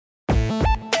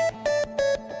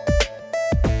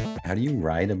how do you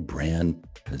write a brand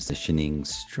positioning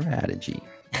strategy?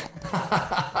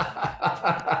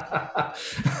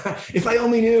 If I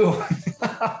only knew.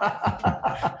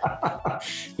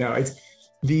 No, it's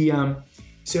the,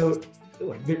 so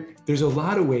there's a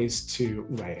lot of ways to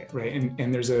write it, right?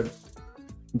 And there's a,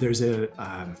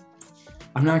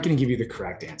 I'm not going to give you the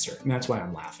correct answer, and that's why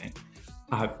I'm laughing.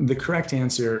 The correct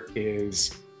answer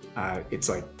is, it's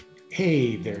like,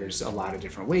 hey, there's a lot of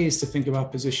different ways to think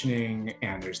about positioning,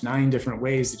 and there's 9 different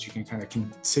ways that you can kind of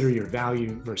consider your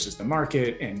value versus the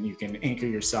market, and you can anchor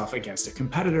yourself against a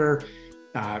competitor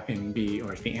and be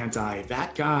like the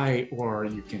anti-that guy, or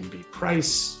you can be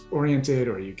price oriented,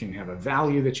 or you can have a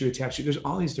value that you attach to. There's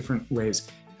all these different ways.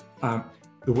 The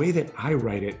way that I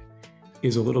write it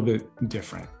is a little bit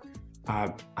different.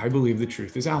 I believe the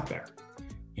truth is out there.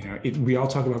 You know, we all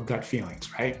talk about gut feelings,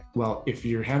 right? Well, if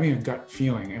you're having a gut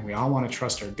feeling and we all want to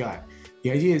trust our gut,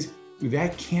 the idea is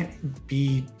that can't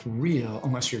be real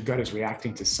unless your gut is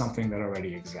reacting to something that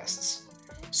already exists.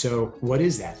 So what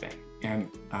is that thing? And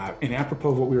apropos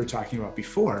of what we were talking about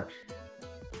before,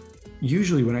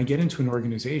 usually when I get into an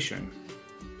organization,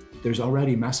 there's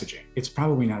already messaging. It's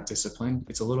probably not disciplined.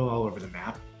 It's a little all over the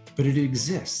map, but it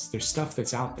exists. There's stuff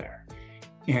that's out there.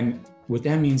 And what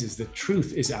that means is the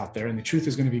truth is out there, and the truth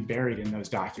is going to be buried in those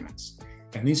documents.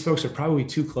 And these folks are probably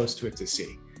too close to it to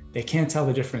see. They can't tell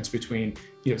the difference between,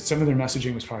 you know, some of their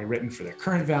messaging was probably written for their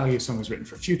current value, some was written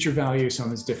for future value,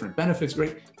 some is different benefits,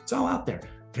 right? It's all out there.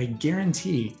 But I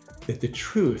guarantee that the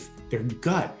truth, their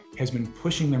gut has been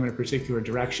pushing them in a particular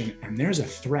direction, and there's a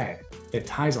thread that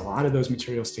ties a lot of those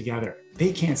materials together.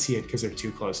 They can't see it because they're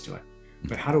too close to it.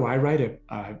 But how do I write a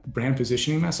brand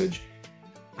positioning message?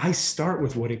 I start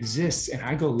with what exists and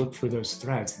I go look for those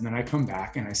threads. And then I come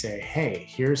back and I say, hey,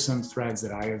 here's some threads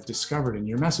that I have discovered in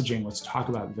your messaging. Let's talk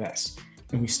about this.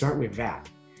 And we start with that.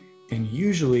 And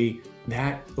usually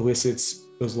that elicits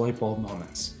those light bulb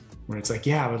moments where it's like,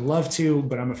 yeah, I would love to,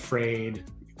 but I'm afraid,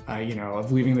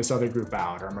 of leaving this other group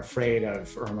out, or I'm afraid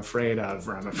of,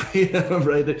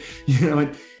 right? You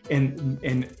know,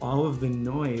 and all of the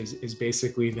noise is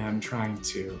basically them trying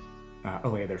to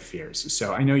allay their fears.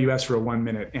 So I know you asked for a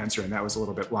 1-minute answer, and that was a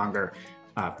little bit longer.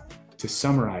 To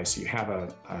summarize, so you have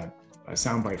a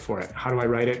soundbite for it. How do I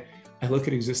write it? I look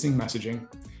at existing messaging.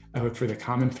 I look for the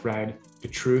common thread, the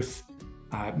truth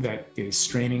that is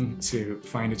straining to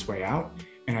find its way out.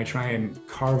 And I try and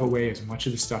carve away as much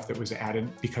of the stuff that was added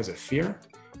because of fear.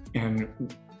 And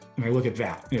I look at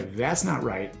that. And if that's not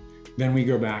right, then we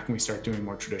go back and we start doing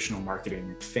more traditional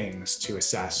marketing things to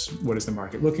assess what is the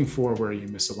market looking for, where are you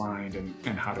misaligned,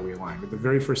 and how do we align. But the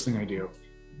very first thing I do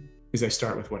is I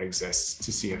start with what exists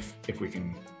to see if we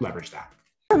can leverage that.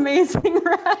 Amazing,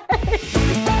 right?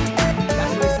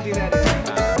 That's the way to do that, right?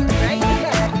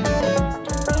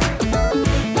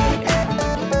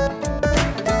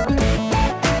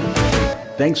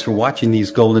 Thanks for watching these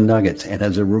Golden Nuggets. And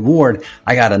as a reward,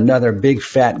 I got another big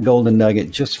fat Golden Nugget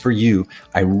just for you.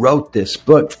 I wrote this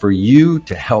book for you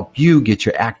to help you get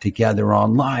your act together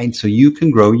online so you can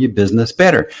grow your business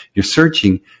better. You're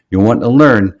searching, you want to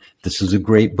learn. This is a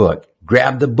great book.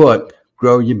 Grab the book,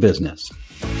 grow your business.